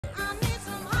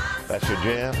That's your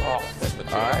jam? Oh, that's the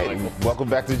jam. All right, welcome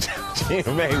back to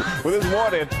GMA. Well, this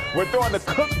morning, we're throwing the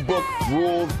cookbook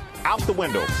rules out the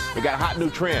window. We got a hot new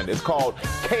trend. It's called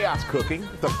chaos cooking.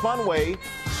 It's a fun way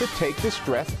to take the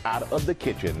stress out of the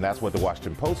kitchen. That's what the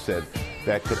Washington Post said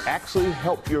that could actually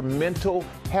help your mental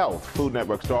health. Food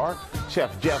Network star,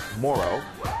 Chef Jeff Mauro,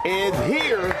 is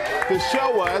here to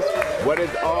show us what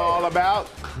it's all about.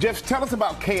 Jeff, tell us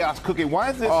about chaos cooking. Why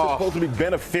is this supposed to be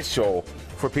beneficial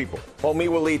for people? Well, mi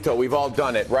abuelito, we've all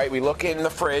done it, right? We look in the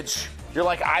fridge. You're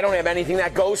like, I don't have anything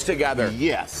that goes together.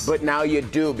 Yes. But now you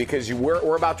do, because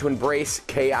we're about to embrace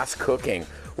chaos cooking,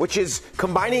 which is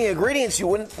combining ingredients you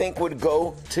wouldn't think would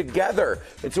go together.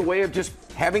 It's a way of just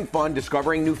having fun,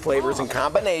 discovering new flavors and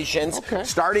combinations. Okay.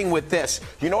 Starting with this.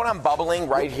 You know what I'm bubbling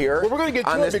right here? Well, we're going to get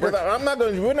to it because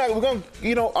we're going to,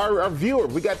 you know, our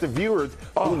viewers, we got the viewers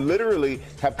who literally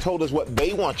have told us what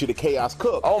they want you to chaos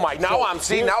cook. Oh my, now I'm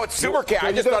seeing, now it's super chaos.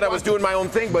 I just thought I was doing my own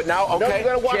thing, but now, okay, no, you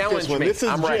gotta watch challenge this one. me. This is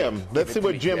I'm Jim. ready. Let's see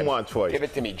what Jim wants for you. Give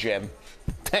it to me, Jim.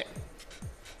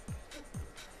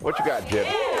 What you got, Jim?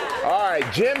 All right,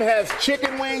 Jim has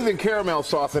chicken wings and caramel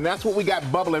sauce, and that's what we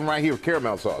got bubbling right here,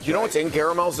 caramel sauce. You know what's in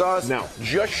caramel sauce? No.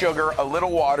 Just sugar, a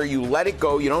little water. You let it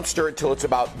go. You don't stir it till it's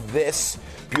about this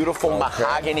beautiful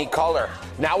mahogany color.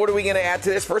 Now what are we going to add to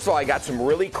this? First of all, I got some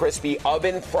really crispy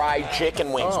oven-fried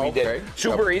chicken wings we did.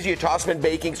 Super easy. You toss them in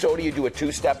baking soda. You do a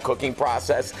two-step cooking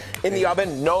process. In the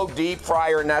oven, no deep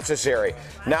fryer necessary.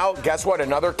 Now, guess what?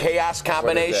 Another chaos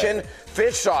combination.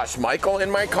 Fish sauce, Michael,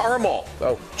 and my caramel.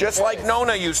 Just like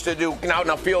Nona used to do.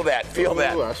 Now feel that. Feel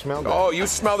that. I smell that. Oh, you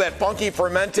smell that funky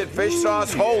fermented fish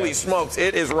sauce? Holy smokes,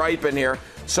 it is ripe in here.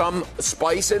 Some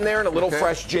spice in there and a little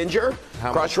fresh ginger,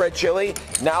 crushed red chili.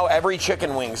 Now every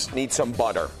chicken wings needs some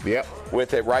butter. Yep.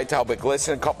 With it, right? To help it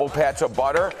glisten, a couple pats of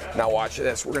butter. Now watch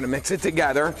this. We're going to mix it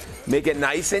together, make it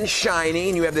nice and shiny,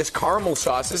 and you have this caramel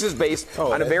sauce. This is based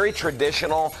on a very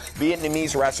traditional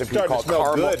Vietnamese recipe called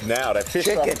caramel. Good now. That fish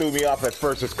sauce threw me off at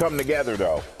first. It's coming together,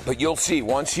 though. But you'll see,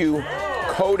 once you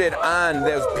coat it on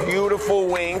those beautiful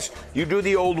wings, you do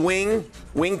the old wing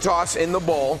toss in the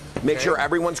bowl. Make sure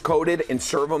everyone's coated and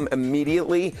serve them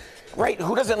immediately. Right,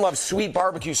 who doesn't love sweet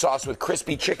barbecue sauce with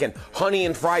crispy chicken, honey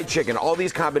and fried chicken, all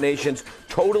these combinations,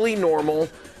 totally normal.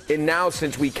 And now,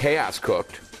 since we chaos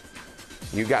cooked,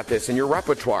 you got this in your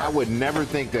repertoire. I would never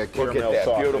think that caramel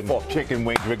sauce and chicken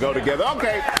wings would go together.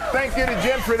 Okay, thank you to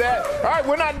Jim for that. All right,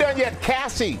 we're not done yet.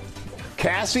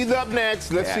 Cassie's up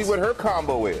next. Let's see what her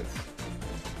combo is.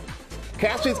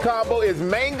 Cassie's combo is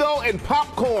mango and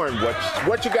popcorn.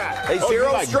 What you got? Hey,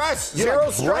 zero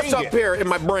stress up here in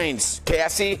my brains.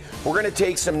 Cassie, we're going to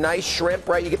take some nice shrimp,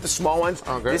 right? You get the small ones.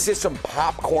 Okay. This is some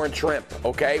popcorn shrimp,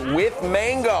 okay, with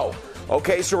mango.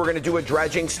 Okay, so we're going to do a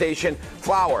dredging station.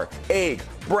 Flour, egg,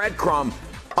 breadcrumb,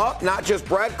 not just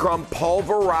breadcrumb,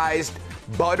 pulverized,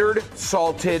 buttered,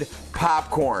 salted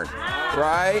popcorn,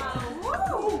 right?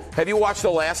 Have you watched The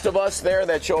Last of Us there,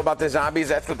 that show about the zombies?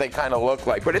 That's what they kind of look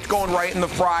like. But it's going right in the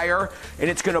fryer, and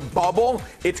it's going to bubble.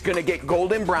 It's going to get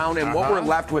golden brown, and what we're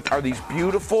left with are these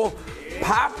beautiful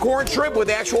popcorn shrimp with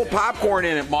actual popcorn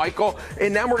in it, Michael.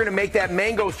 And then we're going to make that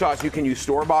mango sauce. You can use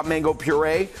store-bought mango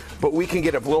puree, but we can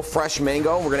get a little fresh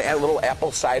mango. We're going to add a little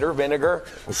apple cider vinegar,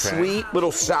 sweet,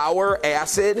 little sour,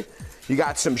 acid. You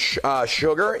got some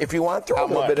sugar if you want. Throw a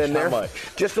little bit in there. How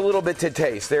much? Just a little bit to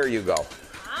taste. There you go.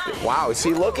 Wow,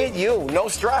 see, look at you. No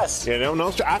stress. You know,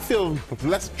 no stress. I feel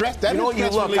less stressed. You know what you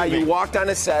look like? You walked on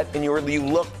a set and you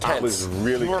looked tense. I was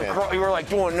really tense. You were like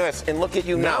doing this, and look at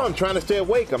you now. Now I'm trying to stay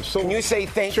awake. I'm so. Can you say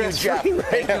thank you, Jeff?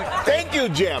 Thank you,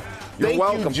 Jeff. You're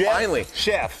welcome. Jeff. Finally.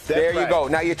 Chef. There you go.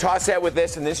 Now you toss that with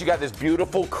this, and you got this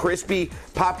beautiful, crispy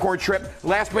popcorn shrimp.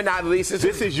 Last but not least,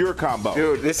 this is your combo.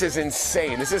 Dude, this is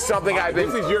insane. This is something I've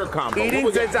been This is your combo.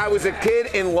 eating since I was a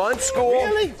kid in lunch school.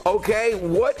 Really? Okay,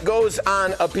 what goes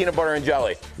on a peanut butter and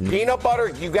jelly? Peanut butter,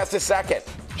 you guessed a second.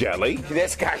 Jelly.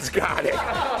 This guy's got it.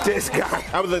 This guy.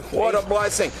 What a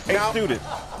blessing. Now, student.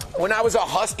 When I was a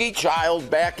husky child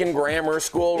back in grammar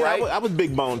school, right? I was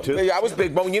big bone, too. Yeah, I was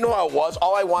big bone. You know how it was?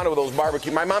 All I wanted was those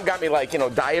barbecue. My mom got me, like, you know,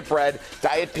 diet bread,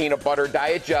 diet peanut butter,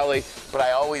 diet jelly, but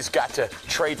I always got to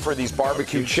trade for these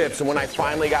barbecue chips. And when I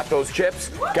finally got those chips,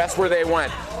 guess where they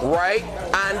went? Right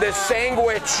on the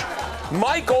sandwich.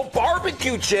 Michael,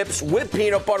 barbecue chips with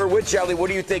peanut butter, with jelly.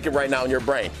 What are you thinking right now in your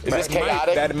brain? Is this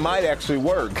chaotic? That might actually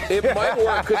work. It might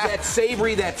work because that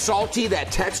savory, that salty,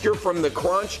 that texture from the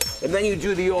crunch, and then you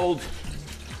do the old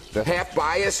half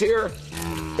bias here,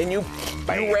 and you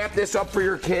wrap this up for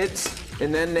your kids,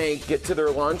 and then they get to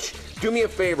their lunch. Do me a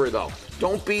favor, though.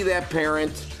 Don't be that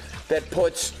parent that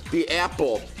puts the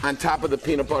apple on top of the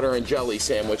peanut butter and jelly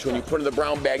sandwich when you put it in the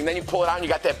brown bag, and then you pull it out and you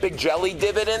got that big jelly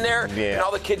divot in there, and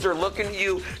all the kids are looking at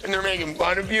you and they're making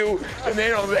fun of you, and they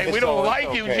don't say, we don't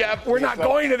like you, Jeff. We're not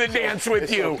going to the dance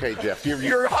with you. Okay, Jeff.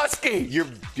 You're husky.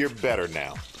 You're better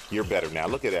now. You're better now.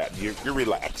 Look at that. You're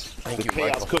relaxed. Thank the you,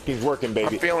 chaos Michael. cooking's working,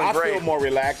 baby. I'm feeling great. I feel more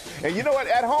relaxed. And you know what?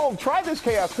 At home, try this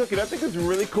chaos cooking. I think it's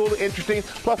really cool and interesting.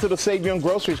 Plus, it'll save you on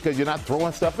groceries because you're not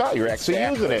throwing stuff out. You're actually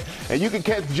using it. And you can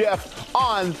catch Jeff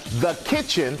on The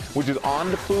Kitchen, which is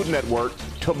on the Food Network,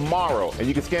 tomorrow. And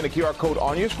you can scan the QR code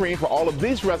on your screen for all of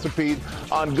these recipes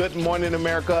on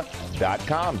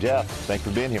GoodMorningAmerica.com. Jeff, thanks for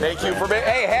being here. Thank you for being.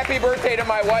 Hey, happy birthday to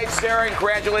my wife, Sarah, and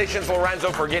congratulations,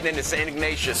 Lorenzo, for getting into St.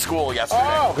 Ignatius School yesterday.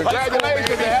 Oh,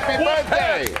 congratulations. Happy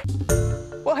birthday.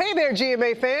 Well, hey there,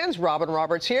 GMA fans. Robin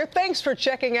Roberts here. Thanks for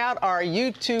checking out our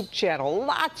YouTube channel.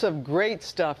 Lots of great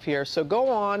stuff here. So go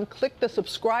on, click the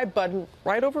subscribe button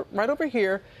right over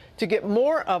here to get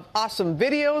more of awesome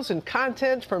videos and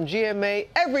content from GMA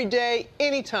every day,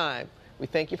 anytime. We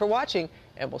thank you for watching,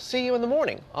 and we'll see you in the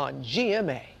morning on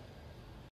GMA.